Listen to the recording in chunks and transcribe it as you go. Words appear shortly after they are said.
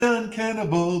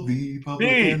cannibal, the public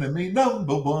enemy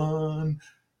number one.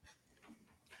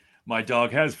 My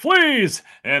dog has fleas,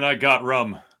 and I got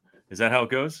rum. Is that how it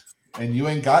goes? And you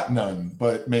ain't got none,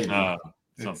 but maybe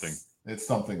something. It's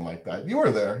something like that. You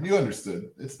were there. You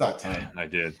understood. It's that time. I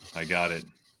did. I got it.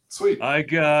 Sweet. I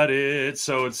got it.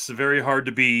 So it's very hard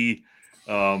to be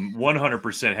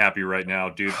 100% happy right now,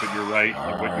 dude. But you're right.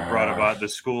 What you brought about the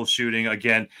school shooting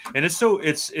again, and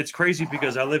it's crazy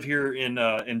because I live here in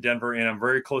Denver, and I'm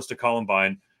very close to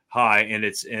Columbine High, and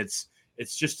it's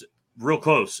just real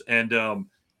close, and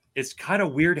it's kind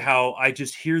of weird how I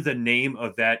just hear the name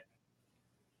of that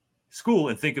school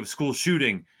and think of school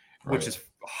shooting, which is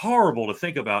horrible to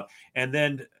think about. And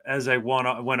then as I went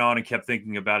on and kept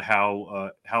thinking about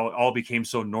how it all became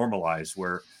so normalized,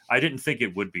 where I didn't think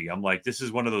it would be. I'm like, this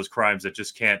is one of those crimes that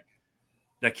just can't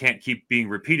keep being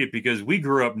repeated, because we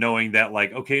grew up knowing that,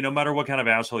 like, okay, no matter what kind of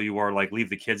asshole you are, like, leave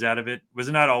the kids out of it.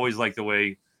 Wasn't that always like the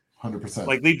way? 100%.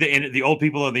 Like, leave the old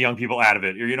people and the young people out of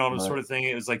it, or sort of thing.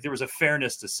 It was like there was a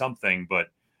fairness to something, but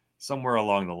somewhere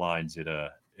along the lines, it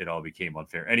all became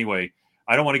unfair. Anyway,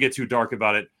 I don't want to get too dark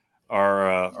about it.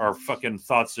 Our fucking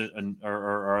thoughts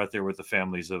are out there with the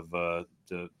families of the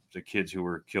kids who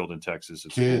were killed in Texas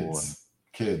at school.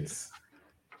 And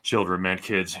children, man,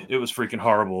 kids. It was freaking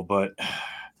horrible, but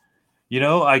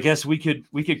I guess we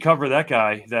could cover that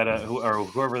guy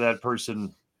whoever that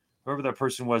person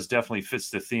was. Definitely fits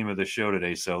the theme of the show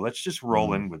today. So let's just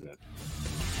roll in with it.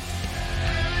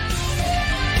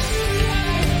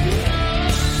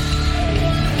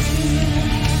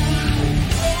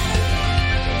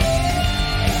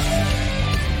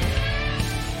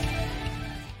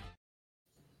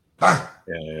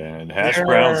 And Hash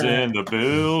Brown's in the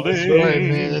building.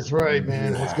 That's right,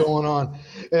 man. What's going on?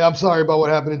 Hey, I'm sorry about what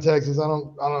happened in Texas.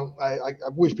 I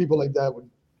wish people like that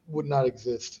would not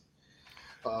exist.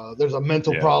 There's a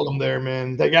mental problem there,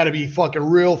 man. They got to be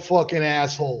real fucking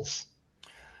assholes.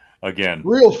 Again,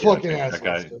 real fucking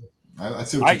assholes. I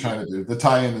see what you're trying to do. The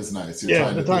tie-in is nice.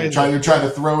 You're trying to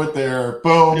throw it there.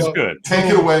 Boom. It's good. Take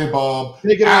it away, Bob.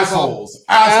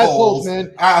 Assholes,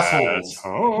 man. Assholes.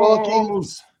 Fucking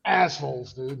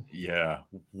assholes, dude. Yeah.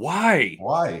 Why?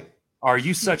 Why are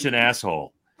you such an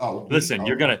asshole? Oh, listen,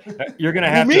 you're gonna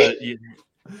have to.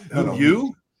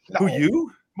 You? Who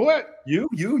you? What? You?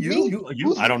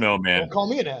 I don't know, man. Don't call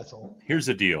me an asshole. Here's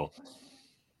the deal.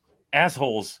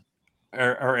 Assholes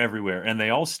are everywhere, and they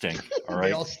all stink. All right.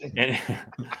 They all stink.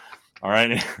 All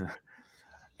right.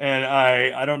 And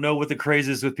I don't know what the craze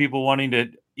is with people wanting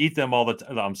to eat them all the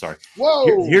time. I'm sorry.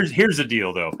 Whoa. Here's the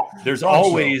deal, though. There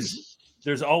always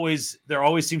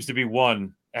seems to be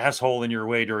one asshole in your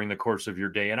way during the course of your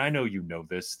day. And I know you know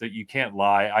this, that you can't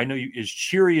lie. I know you, as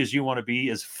cheery as you want to be,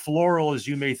 as floral as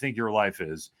you may think your life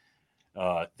is,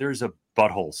 there's a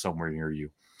butthole somewhere near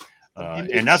you.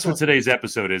 And that's what today's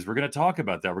episode is. We're going to talk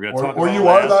about that. We're going to talk about you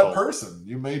are that person.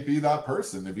 You may be that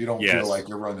person if you don't feel like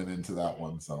you're running into that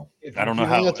one. So I don't know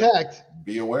how attacked.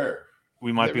 Be aware.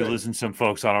 We might be losing some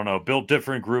folks. I don't know. Built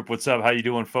Different Group. What's up? How you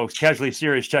doing, folks? Casually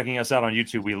Serious checking us out on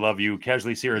YouTube. We love you.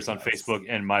 Casually Serious on Facebook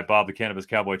and my Bob the Cannabis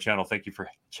Cowboy channel. Thank you for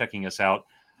checking us out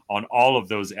on all of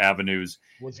those avenues.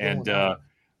 We're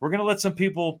going to let some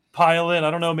people pile in.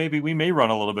 I don't know. Maybe we may run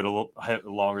a little bit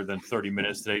longer than 30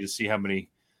 minutes today to see how many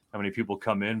people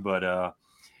come in. But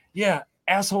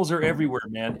assholes are everywhere,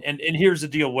 man. And here's the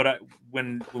deal.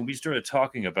 When we started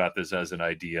talking about this as an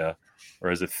idea or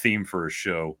as a theme for a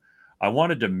show, I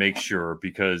wanted to make sure,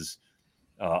 because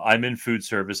I'm in food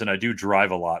service and I do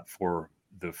drive a lot for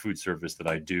the food service that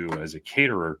I do as a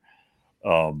caterer.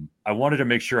 I wanted to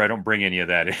make sure I don't bring any of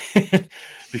that in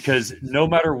because no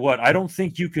matter what, I don't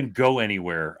think you can go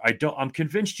anywhere. I'm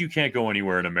convinced you can't go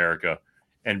anywhere in America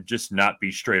and just not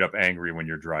be straight up angry when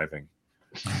you're driving.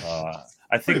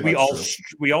 I think we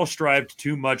all strived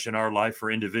too much in our life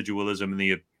for individualism and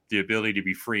the ability to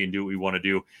be free and do what we want to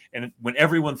do. And when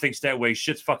everyone thinks that way,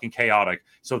 shit's fucking chaotic.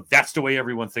 So that's the way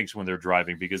everyone thinks when they're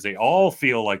driving, because they all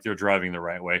feel like they're driving the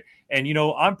right way. And,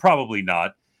 I'm probably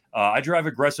not. I drive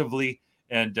aggressively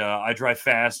and I drive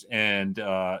fast and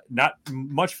not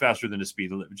much faster than the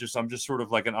speed limit. I'm just sort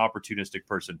of like an opportunistic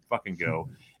person. Fucking go.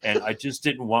 And I just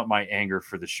didn't want my anger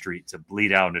for the street to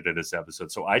bleed out into this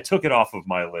episode. So I took it off of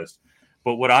my list.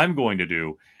 But what I'm going to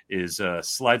do is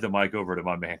slide the mic over to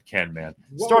my man, KenMan.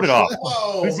 Start it off.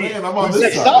 Whoa, man, I'm on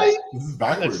this side. This is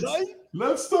backwards.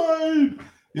 Left side.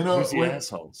 Who's the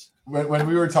assholes? When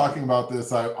we were talking about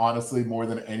this, I honestly, more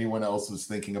than anyone else, was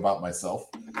thinking about myself.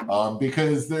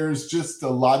 Because there's just a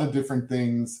lot of different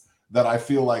things that I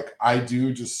feel like I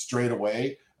do just straight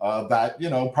away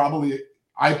that, probably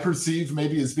I perceive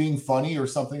maybe as being funny or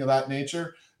something of that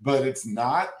nature. but it's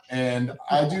not. And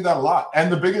I do that a lot.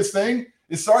 And the biggest thing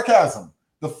is sarcasm.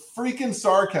 The freaking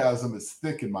sarcasm is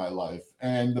thick in my life.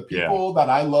 And the people that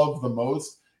I love the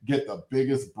most get the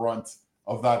biggest brunt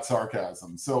of that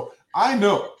sarcasm. So I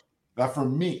know that for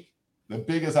me, the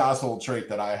biggest asshole trait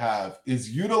that I have is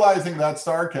utilizing that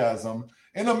sarcasm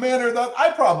in a manner that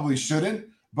I probably shouldn't,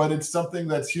 but it's something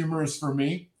that's humorous for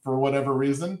me for whatever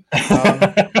reason.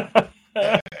 And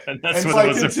that's and what so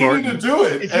was I continue important. to do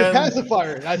it. It's your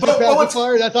pacifier. That's your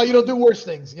pacifier. That's how you don't do worse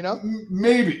things, you know?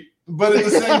 Maybe. But at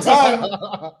the same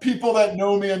time, people that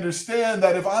know me understand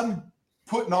that if I'm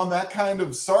putting on that kind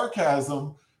of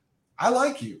sarcasm, I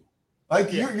like you.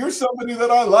 Like you're somebody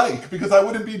that I like, because I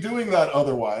wouldn't be doing that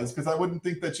otherwise, because I wouldn't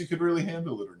think that you could really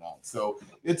handle it or not. So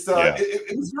it's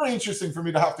it was very interesting for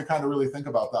me to have to kind of really think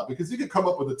about that, because you could come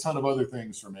up with a ton of other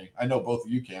things for me. I know both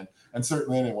of you can, and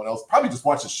certainly anyone else. Probably just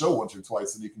watch the show once or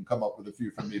twice and you can come up with a few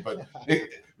for me. But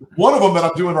one of them that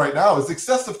I'm doing right now is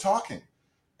excessive talking.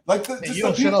 Like people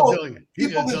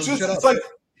that just it's like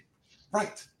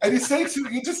right, and you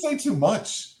just say too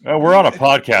much. We're on a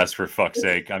podcast, for fuck's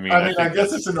sake. I mean, I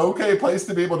guess it's an okay place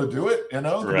to be able to do it. You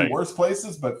know, there be worse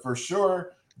places, but for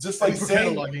sure, just like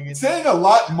saying a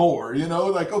lot more. You know,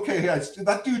 like okay,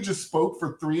 that dude just spoke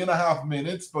for 3.5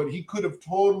 minutes, but he could have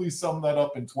totally summed that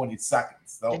up in 20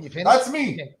 seconds. So that's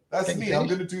me. That's me. I'm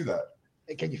going to do that.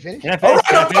 Can you finish? Can I finish?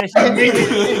 Can you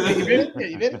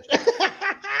finish?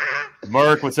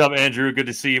 Mark, what's up, Andrew? Good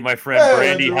to see you, my friend. Hey,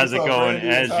 Brandy, Andrew, how's it going?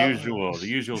 Brandy? As usual, the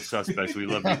usual suspects. We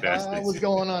love you bastards. What's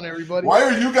going on, everybody? Why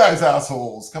are you guys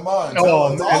assholes? Come on.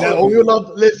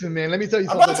 Listen, man, let me tell you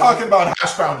something. I'm not talking about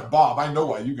Hash Brown and Bob. I know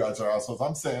why you guys are assholes.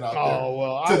 I'm saying out there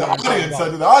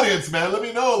to the audience, man. Let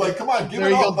me know. Like, come on, give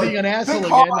it up. Being an asshole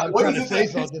again. I'm trying to say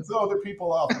something. There's other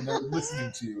people out and they're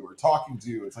listening to you or talking to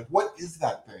you. It's like, what is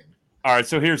that thing? All right,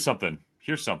 so here's something.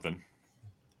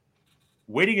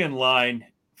 Waiting in line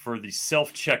for the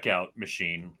self-checkout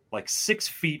machine, like 6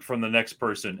 feet from the next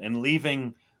person, and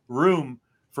leaving room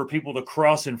for people to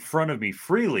cross in front of me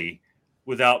freely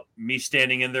without me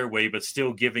standing in their way, but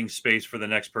still giving space for the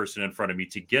next person in front of me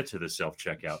to get to the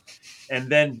self-checkout.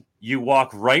 And then you walk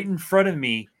right in front of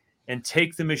me and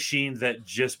take the machine that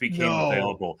just became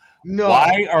available. No.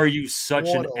 Why are you such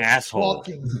an asshole?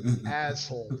 Fucking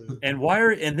asshole, dude. And why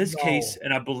are, in this case,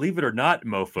 and I believe it or not,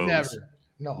 mofos, never.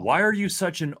 No. Why are you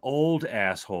such an old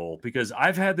asshole? Because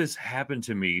I've had this happen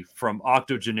to me from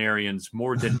octogenarians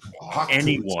more than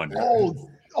anyone. The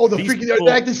freaking they're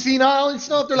acting senile and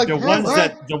stuff. They're like the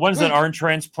ones that aren't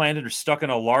transplanted or stuck in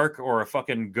a Lark or a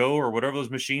fucking Go or whatever those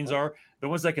machines are. The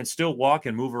ones that can still walk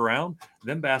and move around.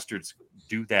 Them bastards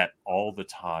do that all the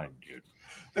time, dude.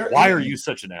 Why are you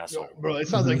such an asshole? Bro, it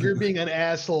sounds like you're being an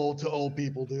asshole to old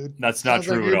people, dude. That's not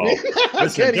true at all.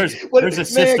 Listen, there's a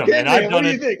system, and I've done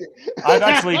it. I've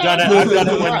actually done it. I've done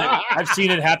it when I've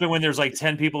seen it happen when there's like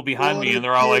 10 people behind me, and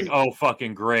they're all like, "Oh,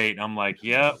 fucking great." I'm like,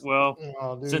 "Yeah, well,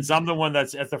 since I'm the one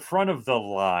that's at the front of the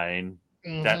line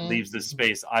that leaves the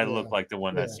space, I look like the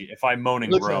one that's. If I moan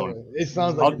and groan, it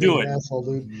sounds like I'll do it, asshole,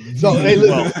 dude. So hey,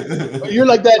 listen, you're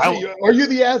like that. Are you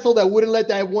the asshole that wouldn't let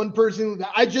that one person?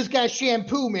 I just got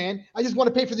shampoo, man. I just want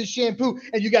to pay for this shampoo,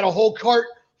 and you got a whole cart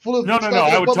full of. No.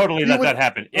 I would totally let that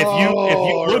happen. If you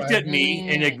looked at me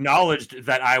and acknowledged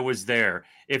that I was there,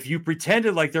 if you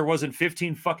pretended like there wasn't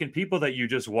 15 fucking people that you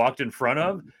just walked in front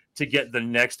of to get the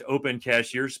next open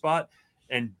cashier spot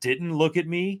and didn't look at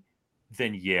me,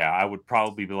 then yeah, I would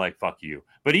probably be like, fuck you.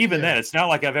 But even then, it's not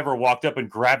like I've ever walked up and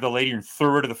grabbed the lady and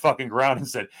threw her to the fucking ground and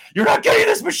said, "You're not getting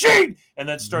this machine," and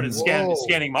then started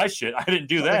scanning my shit. I didn't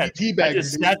do that. I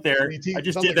just sat there. I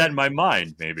just did that in my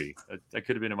mind, maybe. That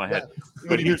could have been in my head.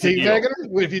 But here's the deal.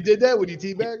 If you did that, would you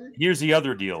teabag her? Here's the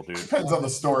other deal, dude. Depends on the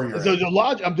story.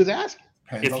 I'm just asking.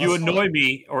 If you annoy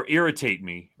me or irritate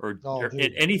me or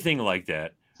anything like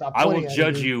that, I will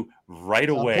judge you right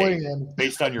away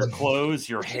based on your clothes,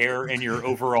 your hair, and your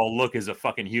overall look as a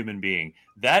fucking human being.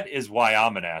 That is why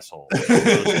I'm an asshole. Because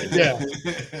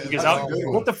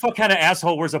what the fuck kind of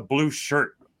asshole wears a blue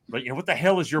shirt? Like, what the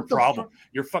hell is your problem?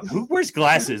 Who wears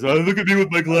glasses? Oh, look at me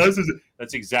with my glasses.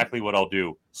 That's exactly what I'll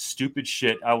do. Stupid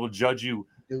shit. I will judge you.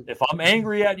 If I'm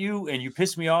angry at you and you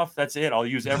piss me off, that's it. I'll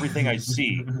use everything I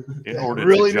see in order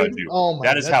to judge you.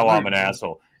 That is how I'm an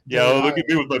asshole. Yeah, look at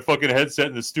me with my fucking headset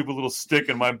and the stupid little stick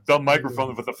and my dumb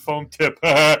microphone with a foam tip.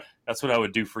 That's what I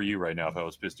would do for you right now if I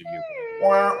was pissed at you.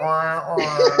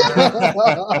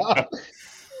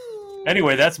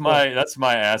 Anyway, that's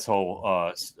my asshole.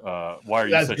 Why are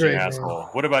you such an asshole? Man.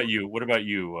 What about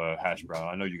you, Hash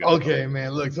Brown? I know you got. Okay,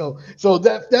 man. Look, so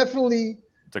that definitely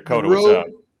Dakota. What's up?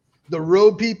 The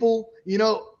road people,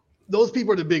 those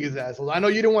people are the biggest assholes. I know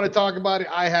you don't want to talk about it.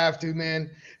 I have to, man.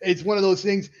 It's one of those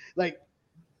things. Like,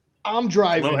 I'm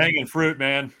driving. Low hanging fruit,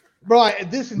 man. Bro,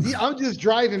 I'm just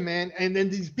driving, man. And then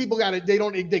these people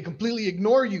they completely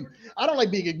ignore you. I don't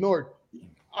like being ignored.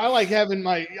 I like having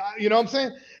my, you know what I'm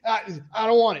saying? I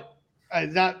don't want it.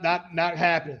 It's not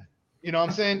happening. You know what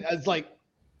I'm saying? It's like,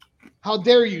 how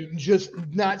dare you just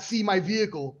not see my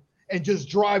vehicle and just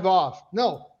drive off?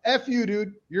 No, F you,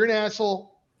 dude. You're an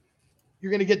asshole.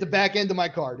 You're going to get the back end of my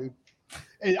car, dude.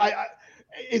 And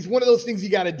it's one of those things you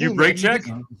got to do. You brake check?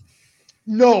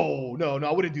 No,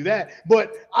 I wouldn't do that.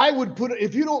 But I would put,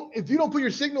 if you don't put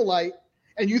your signal light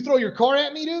and you throw your car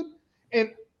at me, dude,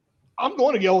 and I'm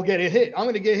going to get hit. I'm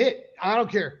going to get hit. I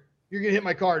don't care. You're going to hit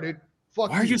my car, dude. Fuck.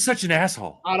 Why are you such an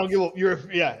asshole? I don't give a.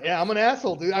 Yeah. I'm an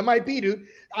asshole, dude. I might be, dude.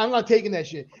 I'm not taking that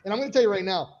shit. And I'm going to tell you right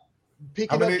now.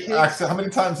 How many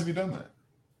times have you done that?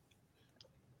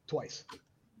 Twice.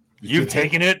 You've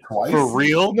taken it twice? For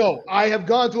real? No, I have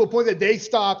gone to a point that they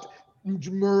stopped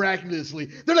miraculously.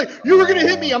 They're like, you were gonna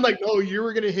hit me. I'm like, no, you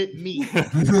were gonna hit me. And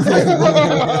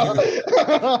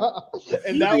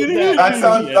that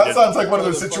sounds like one of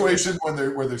those situations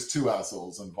where there's two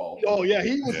assholes involved. Oh yeah,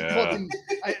 he was fucking.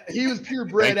 He was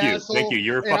purebred asshole. Thank you.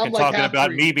 You're fucking talking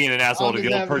about me being an asshole to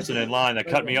the old person in line that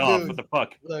cut me off. What the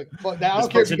fuck? Look, this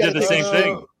person did the same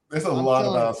thing. There's a lot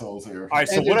of assholes here. All right,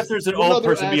 so what if there's an old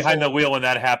person behind the wheel when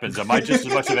that happens? Am I just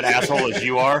as much of an asshole as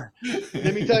you are?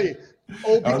 Let me tell you.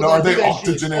 Old people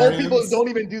don't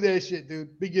even do that shit,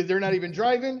 dude, because they're not even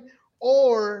driving,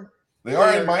 or they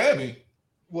are in Miami.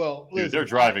 Well, dude, they're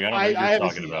driving. I don't know what you're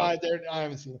talking about. I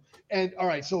haven't seen them. And all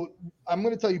right, so I'm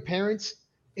going to tell you, parents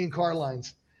in car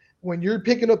lines, when you're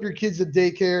picking up your kids at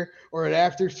daycare or at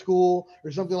after school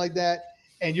or something like that,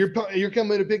 and you're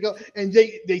coming to pick up, and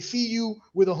they see you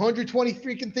with 120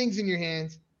 freaking things in your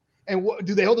hands, and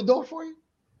do they hold the door for you?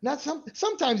 Not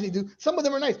sometimes they do. Some of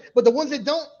them are nice, but the ones that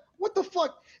don't, what the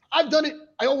fuck? I've done it.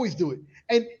 I always do it.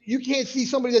 And you can't see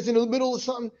somebody that's in the middle of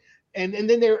something, and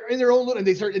then they're in their own little, and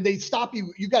they stop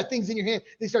you. You got things in your hand.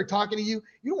 They start talking to you.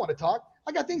 You don't want to talk.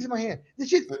 I got things in my hand. This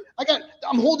shit.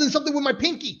 I'm holding something with my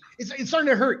pinky. It's starting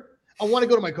to hurt. I want to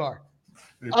go to my car.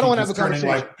 I don't want to have a conversation.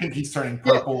 Like pinky's turning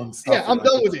purple and stuff. Yeah, I'm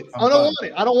done with it. I don't want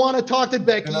it. I don't want to talk to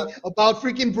Becky about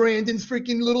freaking Brandon's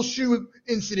freaking little shoe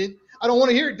incident. I don't want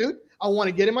to hear it, dude. I want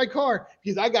to get in my car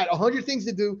because I got 100 things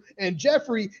to do, and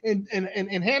Jeffrey and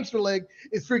Hamster Leg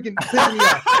is freaking pissing me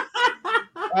off.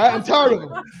 I'm tired of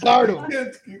him.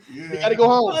 We gotta go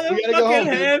home. We gotta go home.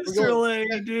 Hamster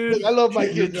Leg, dude. I love my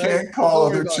kids. You can't call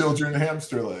other children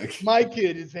Hamster Leg. My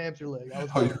kid is Hamster Leg. I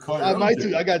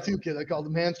got two kids. I called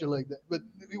them Hamster Leg, but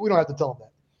we don't have to tell them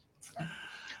that.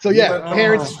 So yeah,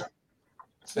 parents.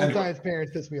 Sometimes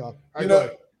parents piss me off.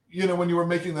 You know, when you were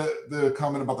making the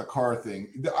comment about the car thing,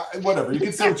 whatever, you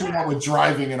can say what you want with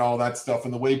driving and all that stuff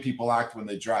and the way people act when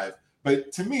they drive.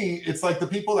 But to me, it's like the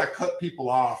people that cut people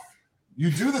off. You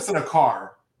do this in a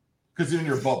car because you're in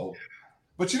your bubble.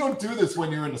 But you don't do this when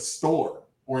you're in a store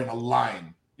or in a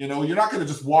line. You know, you're not going to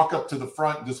just walk up to the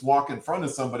front and just walk in front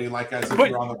of somebody like as if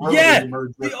you're on the road. Yeah,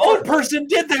 the old person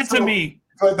did that to me.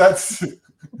 But that's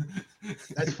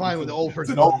fine with the old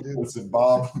person. It's an old person,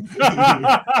 Bob.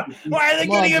 Why are they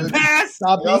getting a pass?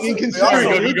 Stop being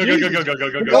inconsiderate.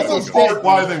 Go.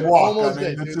 Why they walk. Almost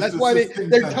dead, dude. That's why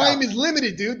their time is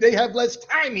limited, dude. They have less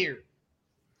time here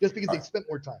just because they spent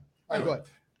more time. All right, go ahead.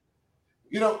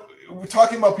 You know, we're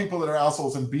talking about people that are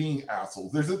assholes and being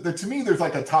assholes. To me, there's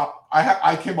like a top.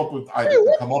 I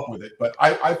didn't come up with it, but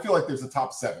I feel like there's a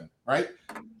top 7, right?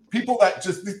 People that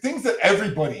just the things that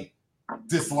everybody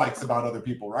dislikes about other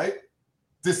people, right?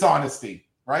 Dishonesty,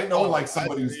 right? No one likes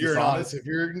somebody who's dishonest. If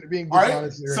you're being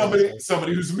dishonest,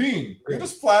 somebody who's mean. You're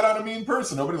just flat out a mean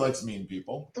person. Nobody likes mean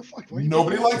people. What the fuck?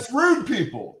 Nobody likes rude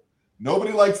people.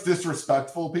 Nobody likes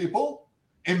disrespectful people,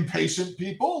 impatient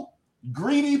people,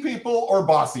 greedy people, or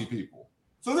bossy people.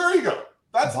 So there you go.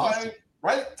 That's my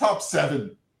top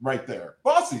 7 right there.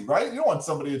 Bossy, right? You don't want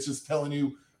somebody that's just telling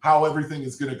you how everything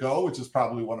is going to go, which is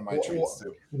probably one of my traits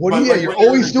too. You're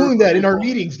always doing that in our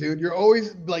meetings, dude. You're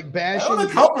always like bashing. I'm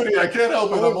the company. I can't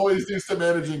help it. I'm always used to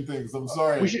managing things. I'm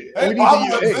sorry.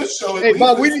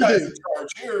 Bob, we need to charge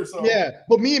here. So. Yeah,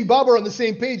 but me and Bob are on the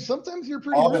same page. Sometimes you're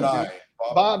pretty rude, dude.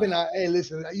 Bob and I, hey,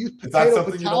 listen, I use potato.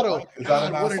 Like?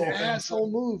 God, what an asshole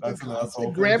move. That's an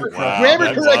asshole. Grammar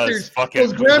correctors.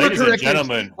 Those grammar correctors. Ladies and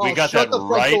gentlemen, we got that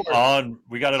right on.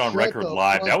 We got it on record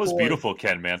live. That was beautiful,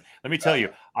 Ken, man. Let me tell you,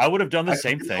 I would have done the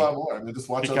same thing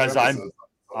because I'm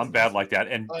bad like that.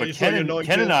 But Ken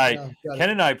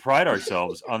and I pride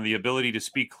ourselves on the ability to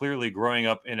speak clearly growing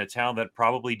up in a town that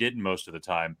probably didn't most of the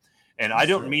time. And I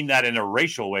don't mean that in a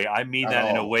racial way. I mean that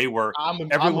in a way where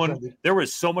there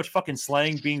was so much fucking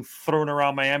slang being thrown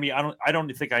around Miami. I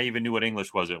don't think I even knew what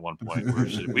English was at one point.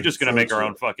 We're just gonna make our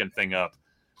own fucking thing up.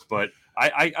 But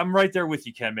I'm right there with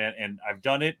you, Ken, man, and I've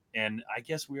done it, and I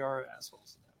guess we are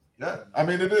assholes. Yeah, I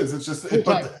mean it is. It's just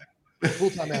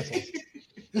full-time assholes.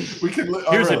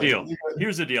 Here's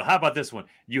the deal. How about this one?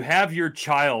 You have your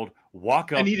child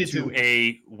walk up to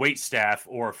a wait staff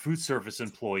or a food service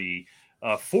employee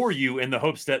for you in the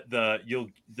hopes that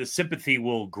the sympathy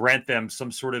will grant them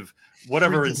some sort of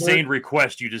whatever insane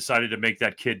request you decided to make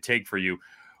that kid take for you.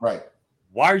 Right.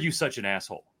 Why are you such an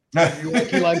asshole?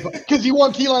 Because you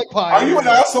want key lime pie. Are you an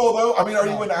asshole though? I mean, are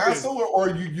you an asshole or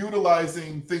are you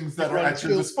utilizing things that are at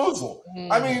your disposal?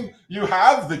 I mean, you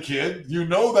have the kid. You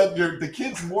know that the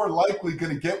kid's more likely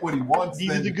going to get what he wants.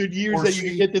 These are the good years that you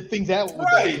can get the things out.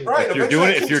 Right. If you're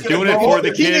doing it for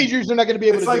the kid, teenagers are not going to be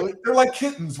able to do it. They're like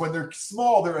kittens when they're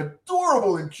small. They're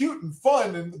adorable and cute and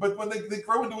fun, but when they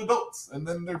grow into adults, and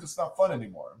then they're just not fun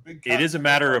anymore. It is a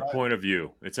matter of point of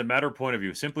view. It's a matter of point of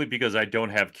view. Simply because I don't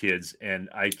have kids and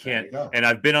I can't, and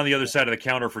I've been on the other side of the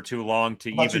counter for too long to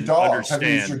even understand. Have you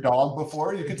used your dog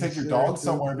before? You can take your dog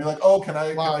somewhere and be like, "Oh, can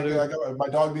I my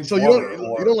dog needs water."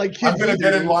 So you don't like kids? I'm gonna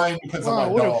get in line because of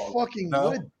my dog.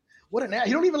 What an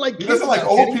you don't even like kids. He doesn't like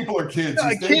old people or kids.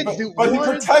 But he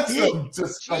protects them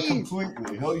just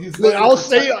completely.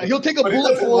 He'll take a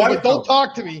bullet for him, but don't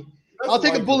talk to me. I'll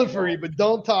take a bullet for you, but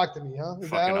don't talk to me, huh?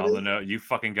 Fucking on the nose. You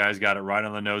fucking guys got it right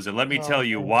on the nose. And let me tell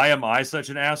you, why am I such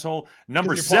an asshole?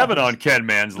 Number 7 on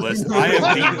KenMan's list. I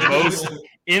am the most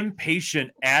impatient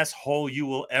asshole you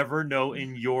will ever know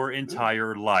in your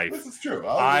entire life. This is true.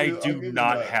 I do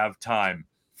not have time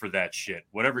for that shit.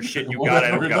 Whatever shit you got, I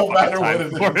don't got fucking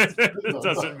time for it. It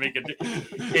doesn't make a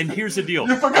difference. And here's the deal.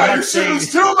 You forgot your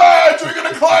shoes too much. You're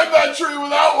going to climb that tree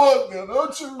without one. No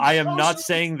shoes. I am not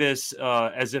saying this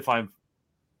as if I'm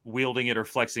wielding it or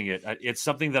flexing it. It's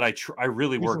something that I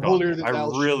really work on. I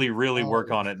really work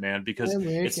on it, man, because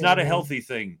it's not a healthy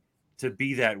thing to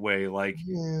be that way. Like,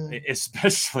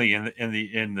 especially in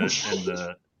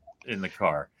the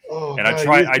car. Oh, and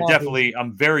God,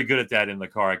 I'm very good at that in the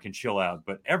car. I can chill out,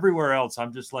 but everywhere else,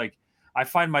 I'm just like, I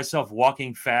find myself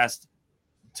walking fast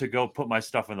to go put my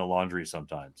stuff in the laundry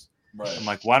sometimes. Right. I'm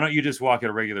like, why don't you just walk at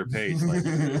a regular pace? Like,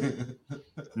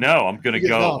 no, I'm going to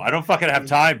go. I don't fucking have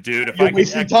time, dude. You're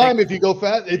wasting time if you go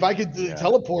fast. If I could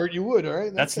teleport, you would, all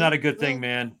right? That's not a good thing,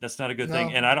 man. That's not a good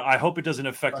thing. And I hope it doesn't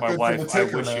affect my wife. I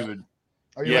wish you would.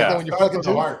 Are you like that when you're fucking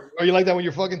too? Are you like that when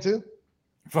you're fucking too?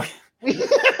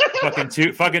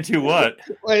 fucking two what?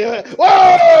 Wait.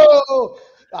 Whoa!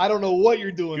 I don't know what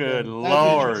you're doing. Good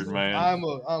Lord, man. I'm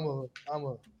a.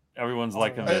 Everyone's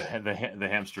liking the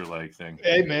hamster leg thing.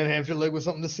 Hey, man, hamster leg was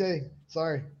something to say.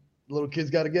 Sorry, little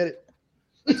kids got to get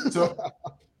it.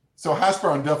 So Hash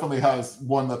Brown definitely has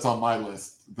one that's on my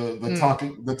list.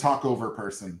 The talk over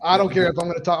person. I don't care if I'm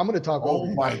going to talk. I'm going to talk over.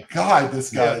 Oh my God,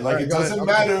 this guy! It doesn't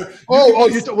matter.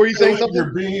 Were you saying something?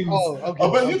 You're being.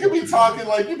 But you can be talking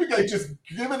like you can be like just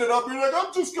giving it up. You're like,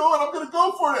 I'm just going. I'm going to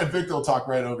go for it, and Victor will talk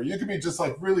right over. You can be just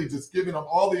like really just giving him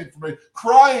all the information,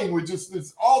 crying with just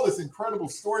all this incredible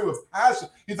story with passion.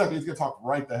 He's going to talk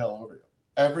right the hell over you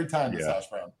every time. This Hash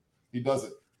Brown, he does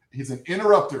it. He's an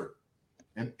interrupter,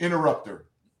 and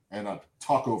a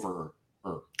talk over.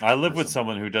 I live with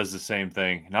someone who does the same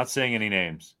thing. Not saying any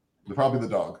names. Probably the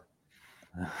dog.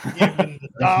 Giving the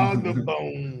dog the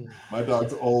bone. My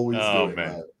dog's always doing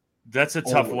that. That's a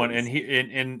tough one, and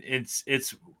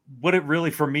it's what it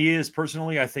really for me is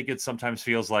personally. I think it sometimes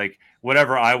feels like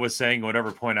whatever I was saying,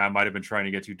 whatever point I might have been trying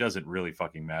to get to, doesn't really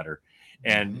fucking matter.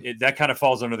 And that kind of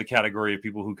falls under the category of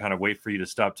people who kind of wait for you to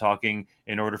stop talking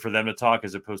in order for them to talk,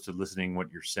 as opposed to listening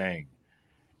what you're saying.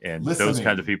 And those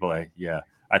kinds of people,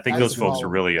 I think those folks are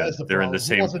really they're in the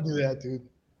same. Who wants to do that, dude?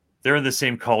 They're in the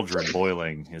same cauldron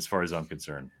boiling, as far as I'm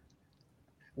concerned.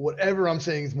 Whatever I'm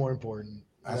saying is more important.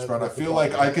 That's right. I feel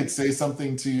like I could say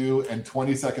something to you, and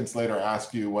 20 seconds later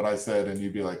ask you what I said, and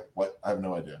you'd be like, "What? I have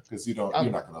no idea," because you're not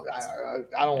going to.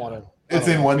 I don't want to. It's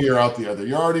in one ear, out the other.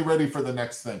 You're already ready for the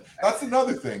next thing. That's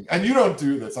another thing, and you don't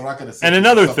do this. I'm not going to say. And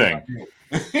another thing.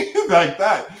 Like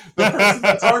that. The person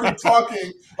that's already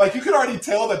talking, like you can already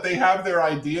tell that they have their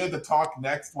idea to talk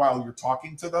next while you're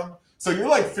talking to them. So you're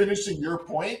like finishing your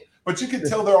point, but you can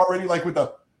tell they're already like with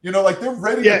the, like they're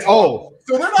ready to talk.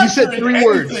 So they're not hearing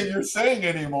anything you're saying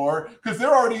anymore because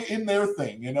they're already in their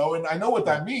thing, and I know what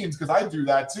that means because I do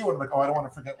that too. And I'm like, I don't want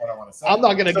to forget what I want to say. I'm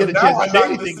not going to get a chance to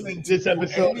say anything this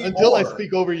episode until I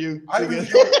speak over you. I really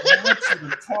don't want you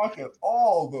to talk at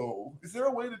all, though. Is there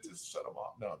a way to just shut them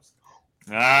off? No, I'm just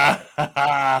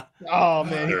oh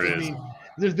man,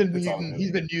 There's been It's all muting. good.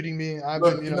 He's been muting me. I've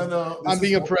Look, been, you know, no, I'm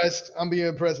being oppressed. I'm being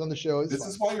oppressed on the show. This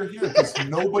is why you're here, because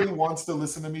nobody wants to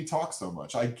listen to me talk so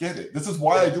much. I get it. This is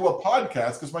why I do a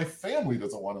podcast, because my family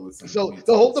doesn't want to listen to me.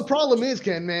 So the problem is,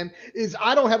 Ken, man, is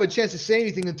I don't have a chance to say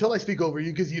anything until I speak over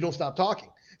you because you don't stop talking.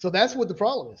 So that's what the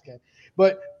problem is, Ken.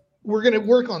 But we're gonna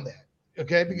work on that,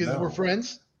 okay? Because we're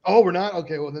friends. Oh, we're not?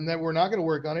 Okay, well then we're not gonna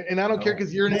work on it. And I don't care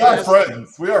because you're an asshole.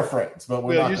 Friends. We are friends, but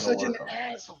we're not you're gonna such work an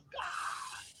asshole.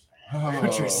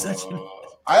 You're such an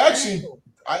I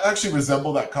actually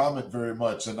resemble that comment very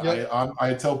much, and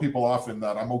I tell people often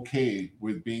that I'm okay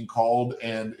with being called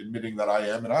and admitting that I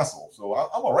am an asshole. So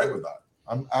I'm all right with that.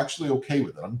 I'm actually okay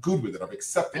with it. I'm good with it. I've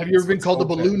accepted it. Have you ever been called a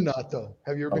balloon nut, though?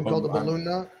 Have you ever been called a balloon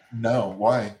nut? No.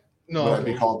 Why? No. Would I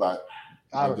be called that?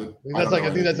 I don't know. I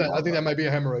think that might be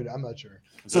a hemorrhoid. I'm not sure.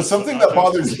 So something that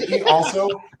bothers me also,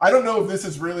 I don't know if this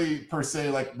is really per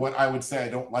se like what I would say I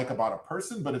don't like about a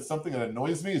person, but it's something that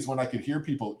annoys me is when I could hear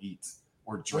people eat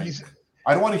or drink.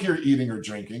 I don't want to hear eating or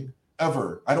drinking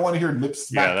ever. I don't want to hear lip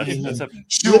smacking and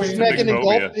chewing. Lip smacking and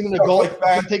gulping and a gulp. Like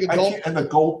that. Take a gulp. And the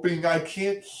gulping. I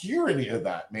can't hear any of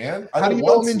that, man. How do you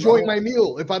know I'm enjoying my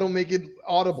meal if I don't make it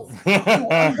audible? You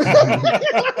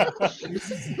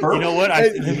know what?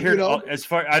 As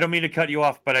far, I don't mean to cut you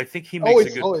off, but I think he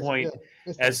makes a good point.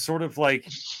 As sort of like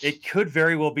it could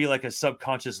very well be like a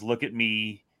subconscious look at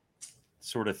me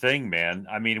sort of thing, man.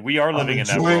 I mean, we are living in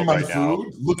that world right now.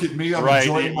 Look at me, I'm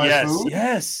enjoying my food.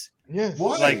 Yes.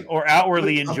 What? Like, or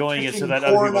outwardly enjoying it so that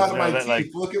other people know that, like,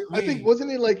 look at me. I think,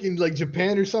 wasn't it like in like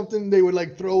Japan or something, they would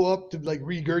like throw up to like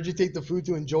regurgitate the food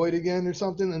to enjoy it again or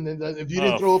something, and then if you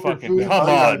didn't throw up your food, come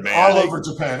on, man. All over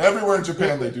Japan, everywhere in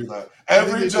Japan they do that.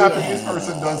 Every Japanese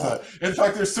person does that. In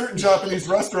fact, there's certain Japanese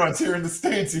restaurants here in the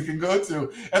States you can go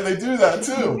to, and they do that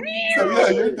too. So yeah,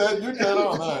 you're dead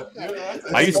on that.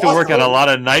 I used to work at a lot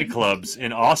of nightclubs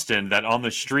in Austin that on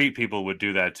the street people would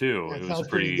do that too. It was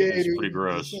pretty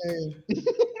gross.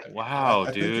 Wow,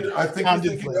 dude. I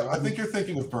think you're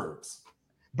thinking of birds.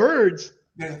 Birds?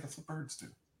 Yeah, that's what birds do.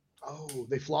 Oh,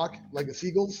 they flock like the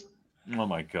seagulls? Oh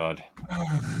my God.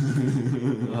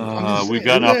 We've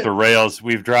gotten off the rails.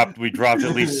 We dropped at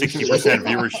least 60%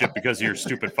 viewership because of your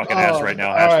stupid fucking ass right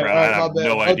now, Hash Brown. I have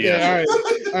no idea. All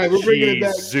right, we're bringing it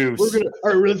back. Zeus.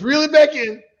 All right, let's reel it back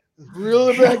in.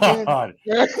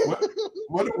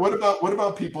 What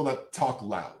about people that talk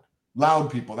loud?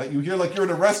 Loud people that you hear, like you're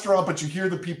in a restaurant, but you hear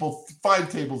the people 5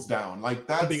 tables down. Like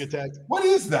that's being attacked. What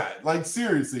is that? Like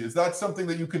seriously, is that something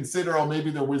that you consider? Oh,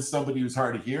 maybe there was somebody who's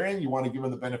hard of hearing. You want to give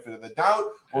them the benefit of the doubt,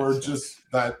 or just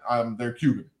that they're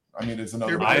Cuban? I mean, it's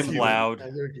another. I'm loud.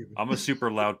 I'm a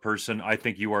super loud person. I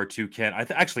think you are too, Ken.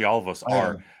 Actually, all of us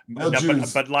are.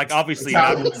 But like obviously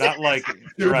not like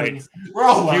right. We're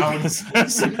all loud.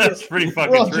 That's pretty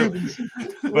fucking true.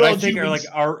 But I think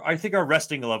our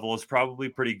resting level is probably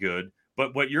pretty good.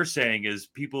 But what you're saying is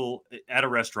people at a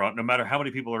restaurant, no matter how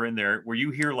many people are in there, where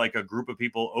you hear like a group of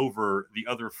people over the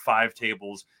other 5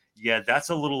 tables. Yeah, that's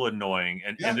a little annoying,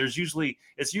 and it's usually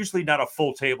not a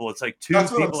full table. It's like 2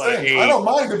 people at 8. I don't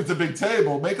mind if it's a big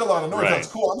table. Make a lot of noise. Right. That's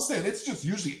cool. I'm saying it's just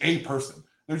usually a person.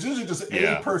 There's usually just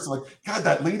a person. Like, God,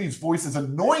 that lady's voice is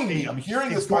annoying me. I'm hearing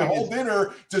this my whole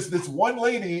dinner, just this one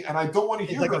lady, and I don't want to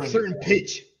hear her. It's like a certain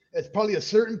pitch. It's probably a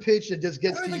certain pitch that just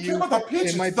gets to you. I don't even care about the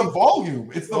pitch. It's the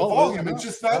volume. It's the volume. It's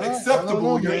just not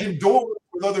acceptable. You're indoors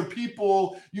with other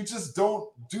people. You just don't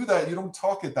do that. You don't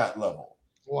talk at that level.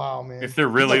 Wow, man. If they're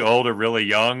really old or really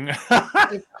young. Maybe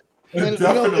that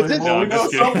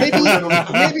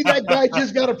guy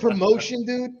just got a promotion,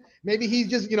 dude. Maybe he's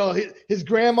just, his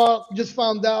grandma just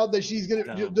found out that she's going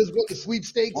to just go to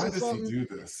sweepstakes or something. Why does he do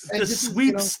this? The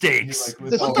sweepstakes.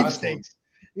 The sweepstakes.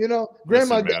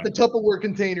 Grandma got the Tupperware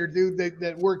container, dude,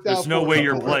 that worked out. There's no way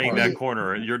you're playing that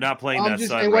corner. You're not playing that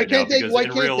side right now because in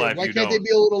real life why can't they be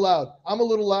a little loud? I'm a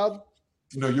little loud.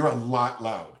 No, you're a lot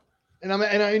loud. And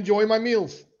I enjoy my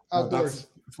meals outdoors.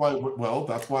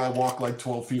 That's why I walk like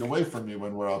 12 feet away from you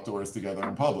when we're outdoors together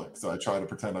in public. So I try to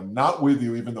pretend I'm not with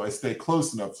you, even though I stay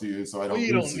close enough to you so I don't.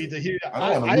 You don't need to hear that.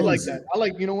 I like that. I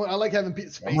like, I like having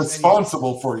space. I'm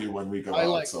responsible for you when we go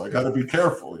out, so I got to be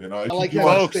careful.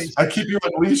 I keep you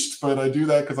unleashed, but I do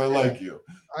that because I like you.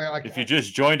 If you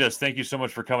just joined us, thank you so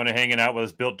much for coming and hanging out with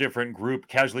us. Built Different Group,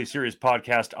 Casually Serious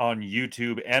Podcast on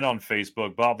YouTube and on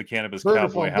Facebook. Bob the Cannabis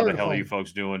Cowboy, how the hell are you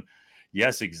folks doing?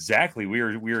 Yes, exactly. We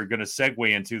are going to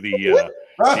segue into the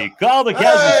Call the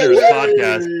Casually Serious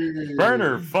Podcast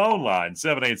burner phone line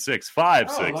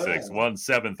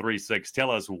 786-566-1736.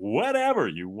 Tell us whatever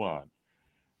you want.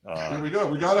 Here we go.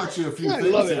 We got actually a few things. I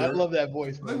love it. Here. I love that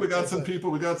voice. I think we got some people.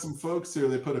 We got some folks here.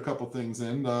 They put a couple things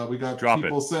in. We got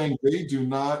people saying they do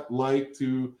not like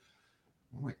to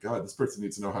Oh my God, this person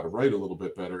needs to know how to write a little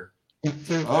bit better.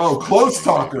 Oh, close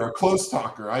talker, a close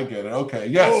talker. I get it. Okay.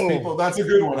 Yes, people. That's a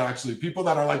good one, actually. People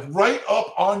that are like right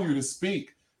up on you to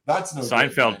speak. That's no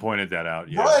Seinfeld good, pointed that out.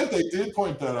 Yeah. Right. They did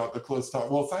point that out, the close talk.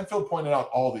 Well, Seinfeld pointed out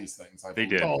all these things. They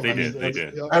did. They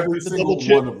did. Every single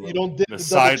one of them. You don't dip the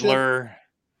sidler,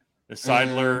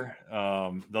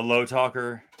 the low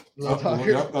talker.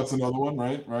 Yep, that's another one.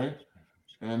 Right.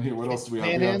 And here, what else do we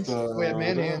have? We have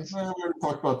man hands. We already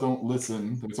talked about don't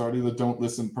listen. There's already the don't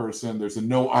listen person. There's a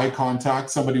no eye contact.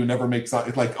 Somebody who never makes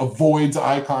like avoids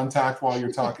eye contact while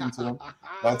you're talking to them.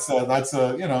 That's that's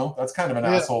kind of an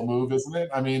asshole move, isn't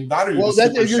it? I mean, that or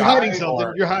you're hiding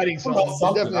something. You're hiding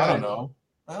something. I don't know.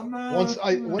 I'm not.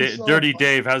 Dirty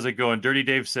Dave, how's it going? Dirty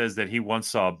Dave says that he once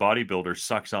saw a bodybuilder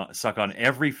suck on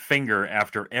every finger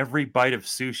after every bite of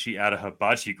sushi at a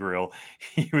hibachi grill.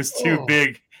 He was too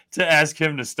big to ask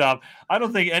him to stop. I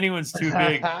don't think anyone's too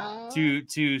big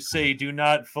to say do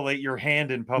not fillet your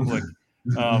hand in public,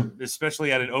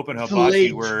 especially at an open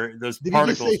hibachi where those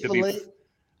particles could be.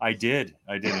 I did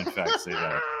in fact say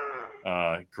that.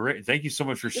 Great, thank you so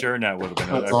much for sharing that with me.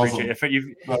 I appreciate it.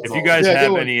 If you guys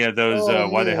have any of those,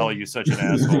 why the hell are you such an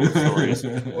asshole stories?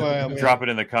 Drop it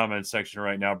in the comments section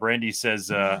right now. Brandy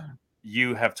says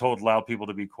you have told loud people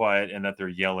to be quiet and that they're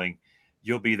yelling.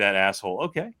 You'll be that asshole.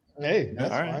 Okay. Hey, that's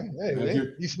fine.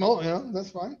 Hey, you smell, that's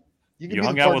fine. You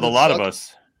hung out with a lot of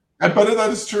us. But that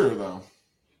is true, though.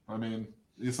 I mean,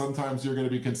 sometimes you're going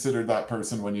to be considered that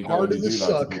person when you go and do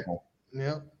that to people.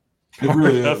 Yeah. It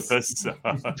really is.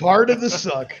 Part of the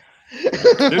suck.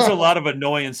 There's a lot of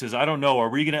annoyances. I don't know. Are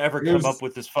we going to ever come up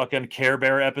with this fucking Care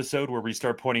Bear episode where we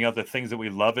start pointing out the things that we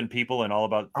love in people and all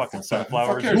about fucking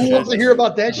sunflowers? Who wants to hear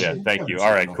about that shit? Yeah, thank you.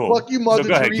 All right, cool. Fuck you, Mother So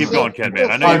go ahead, Teresa. keep going, Ken,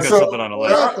 man. I know you've got something on the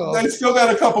list. I still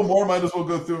got a couple more. Might as well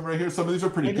go through them right here. Some of these are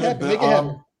pretty good. The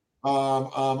oh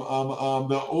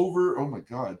my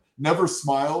God, never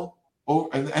smile. Oh,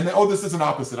 and this is an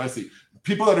opposite. I see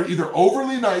people that are either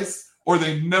overly nice or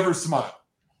they never smile.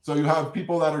 So you have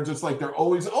people that are just like, they're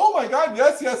always, oh my God,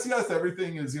 yes.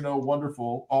 Everything is,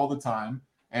 wonderful all the time.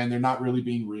 And they're not really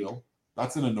being real.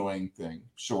 That's an annoying thing.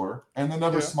 Sure. And they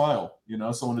never smile,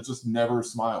 someone that just never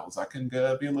smiles. That can be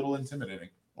a little intimidating.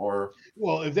 Or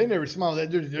if they never smile,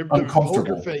 they're uncomfortable.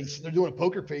 Poker face. They're doing a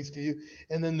poker face to you.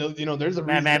 And then, there's a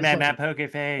reason. poker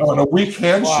face. Oh, no, weak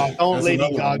handshake. Don't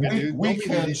Lady Gaga, dude. Weak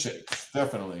handshake.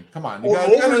 Definitely. Come on.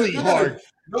 Overly hard.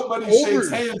 Nobody shakes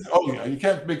hands. Oh yeah, you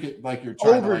can't make it like you're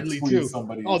trying to squeeze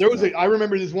somebody. Oh, I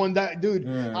remember this one dude.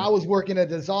 Yeah. I was working at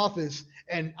this office,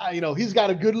 and he's got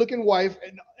a good-looking wife,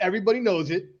 and everybody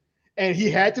knows it. And he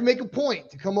had to make a point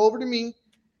to come over to me,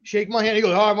 shake my hand. He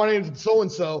goes, "Hi, my name's so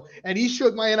and so," and he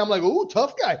shook my hand. I'm like, "Oh,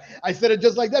 tough guy." I said it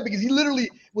just like that because he literally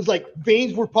was like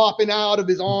veins were popping out of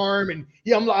his arm, and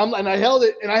and I held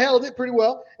it pretty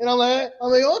well. And I'm like,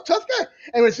 "Oh, tough guy."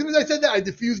 And as soon as I said that, I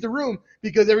diffused the room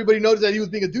because everybody noticed that he was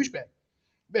being a douchebag.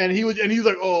 And he was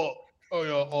like, "Oh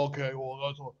yeah, okay, well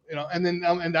that's all," And then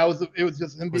and that was it was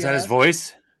just him. Was that his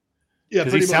voice? Yeah,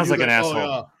 because he sounds like an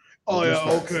asshole. Oh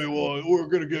yeah, okay, well we're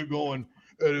gonna get going.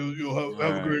 And you'll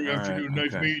have a great afternoon.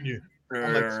 Nice meeting you.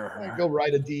 I'm like, go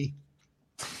ride a D.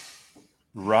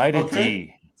 Ride a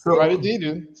D. So ride a D,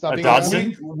 dude. Stop being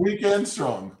Dodson? Weekend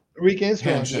strong.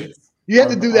 Handshake. You have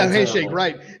to do that handshake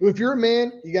right. If you're a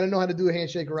man, you got to know how to do a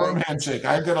handshake right. Firm handshake.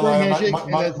 I got a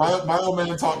lot. My old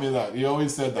man taught me that. He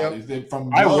always said that. Yep.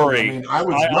 I worry. I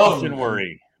often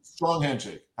worry. Strong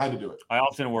handshake. I had to do it. I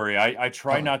often worry. I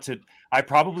try not to. I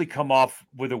probably come off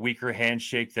with a weaker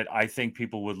handshake that I think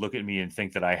people would look at me and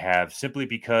think that I have, simply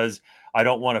because I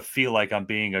don't want to feel like I'm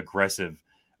being aggressive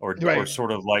or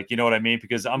sort of like, you know what I mean?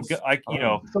 Because I think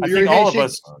all of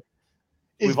us,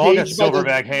 we've all got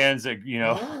silverback hands.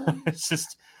 It's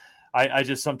just, I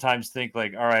just sometimes think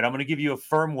like, all right, I'm going to give you a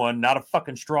firm one, not a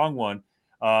fucking strong one.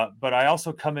 But I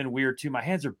also come in weird too. My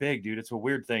hands are big, dude. It's a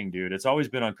weird thing, dude. It's always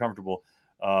been uncomfortable.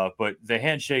 But the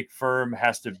handshake firm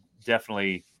has to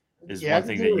definitely is one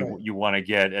thing that you want to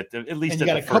get at least at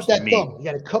the first meet. You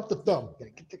got to cup the thumb. You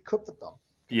got to cup the thumb.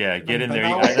 Yeah, get in there.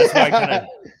 That's why I kind of.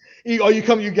 You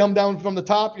come down from the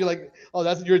top. You're like, oh,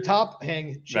 that's your top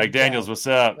hang. Like Daniels, what's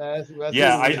up?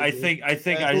 I think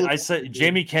I said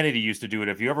Jamie Kennedy used to do it.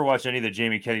 If you ever watch any of the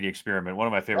Jamie Kennedy Experiment, one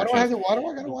of my favorite shows. Why do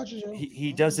I gotta watch it?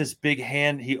 He does this big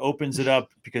hand. He opens it up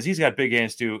because he's got big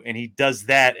hands too, and he does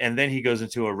that, and then he goes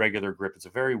into a regular grip. It's a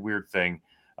very weird thing.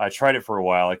 I tried it for a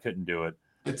while. I couldn't do it.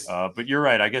 But you're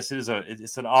right. I guess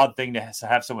it's an odd thing to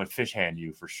have someone fish hand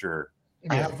you for sure.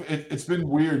 It's been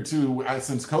weird too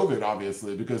since COVID,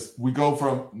 obviously, because we go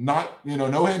from not,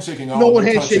 no handshaking, no one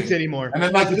handshakes anymore, and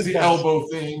then like it's the elbow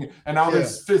thing, and now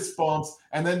there's fist bumps,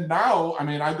 and then now, I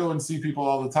mean, I go and see people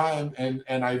all the time, and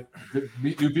I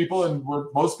meet new people, and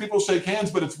most people shake hands,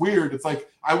 but it's weird. It's like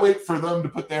I wait for them to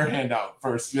put their hand out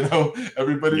first.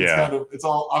 Everybody's kind of, it's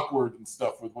all awkward and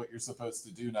stuff with what you're supposed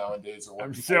to do nowadays. Or what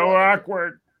I'm so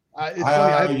awkward. It's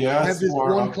funny. I have this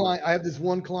one client. I have this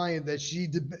one client that she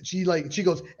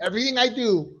goes, everything I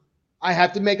do, I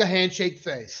have to make a handshake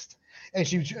face, and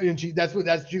she she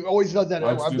always does that.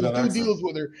 I've done 2 deals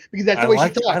with her because that's the way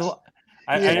she talks.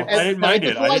 I didn't mind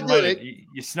it. I didn't mind it.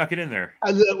 You snuck it in there.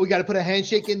 We got to put a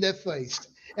handshake in their face.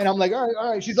 And I'm like, all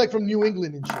right. She's like from New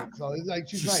England and shit. So it's like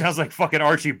she sounds like fucking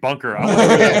Archie Bunker. I want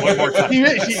to hear that one more time.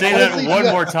 Say that one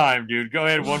more time, dude. Go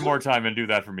ahead one more time and do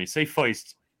that for me. Say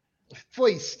feist.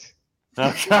 Feist.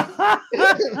 Okay.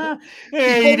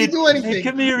 Hey, you do anything. Hey,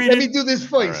 come here, let me do this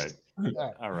feist.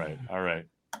 All right.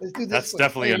 Let's do this. That's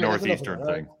definitely a Northeastern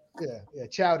thing. Yeah.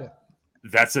 Chowder.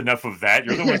 That's enough of that.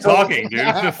 You're the one talking, dude.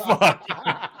 The fuck.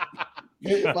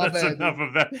 That's enough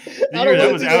of that.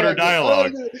 That was outer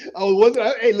dialogue.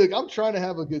 Hey, look, I'm trying to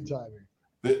have a good time here.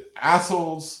 The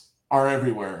assholes are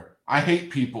everywhere. I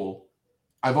hate people.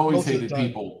 I've always hated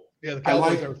people. Yeah, the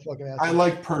Cowboys are fucking assholes. I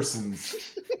like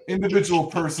persons. Individual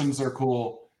persons are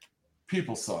cool.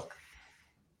 People suck.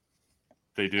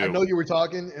 They do. I know you were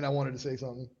talking, and I wanted to say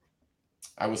something.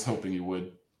 I was hoping you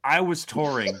would. I was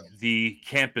touring the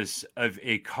campus of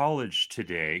a college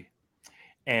today,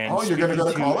 and you're going to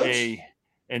go to college?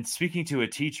 And speaking to a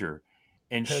teacher,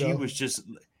 and she was just,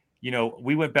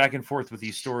 we went back and forth with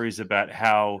these stories about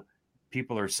how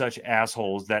people are such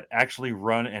assholes that actually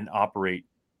run and operate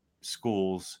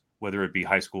schools, whether it be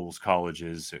high schools,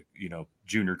 colleges,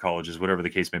 junior colleges, whatever the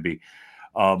case may be.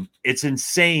 It's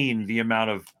insane the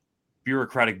amount of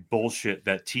bureaucratic bullshit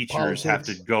that teachers have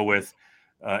to go with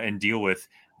and deal with.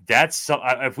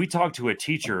 If we talk to a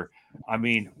teacher, I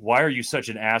mean, why are you such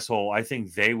an asshole? I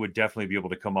think they would definitely be able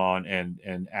to come on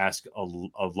and ask a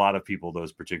lot of people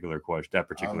that particular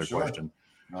question.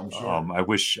 I'm sure. I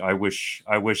wish I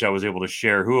was able to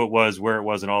share who it was, where it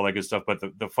was, and all that good stuff. But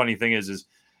the funny thing is,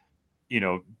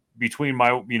 between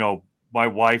my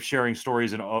wife sharing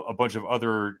stories and a bunch of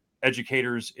other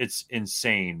educators, it's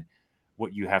insane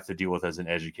what you have to deal with as an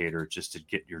educator just to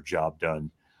get your job done.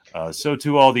 So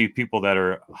to all the people that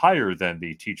are higher than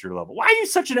the teacher level, why are you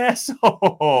such an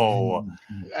asshole?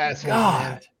 Asshole,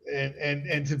 God. Man.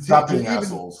 And to stop being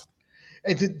assholes.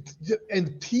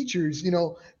 And teachers,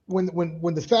 when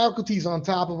the faculty's on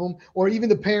top of them, or even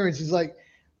the parents, is like,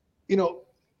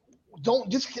 don't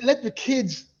just let the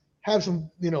kids have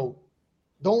some, I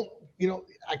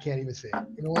can't even say it.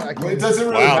 You know what? It doesn't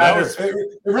really matter. That was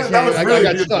really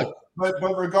got beautiful. stuck. But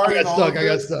regarding I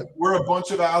got stuck. We're a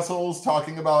bunch of assholes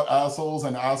talking about assholes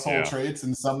and asshole traits,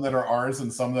 and some that are ours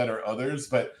and some that are others.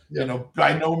 But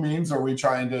by no means are we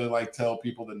trying to tell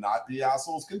people to not be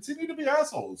assholes. Continue to be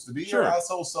assholes. To be your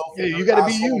asshole self. Yeah, you got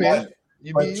to be you, man.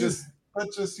 But just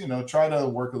try to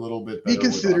work a little bit better. Be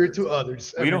considerate to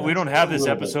others. We don't have this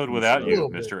episode without you,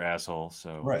 Mr. Asshole.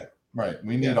 So right.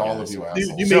 We need all of you assholes.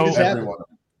 You made this happen.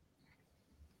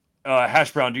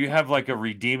 Hash Brown, do you have a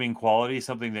redeeming quality,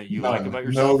 something that you like about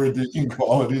yourself? No redeeming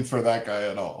qualities for that guy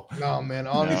at all. No, man.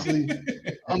 Honestly,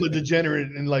 I'm a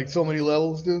degenerate in so many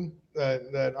levels, dude.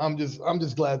 That I'm just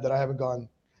glad that I haven't gone,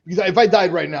 because if I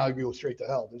died right now, I'd go straight to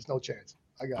hell. There's no chance.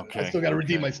 I still got to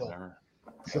redeem myself.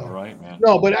 So, all right, man.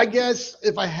 No, but I guess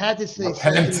if I had to say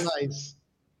something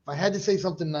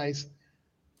nice,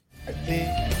 I think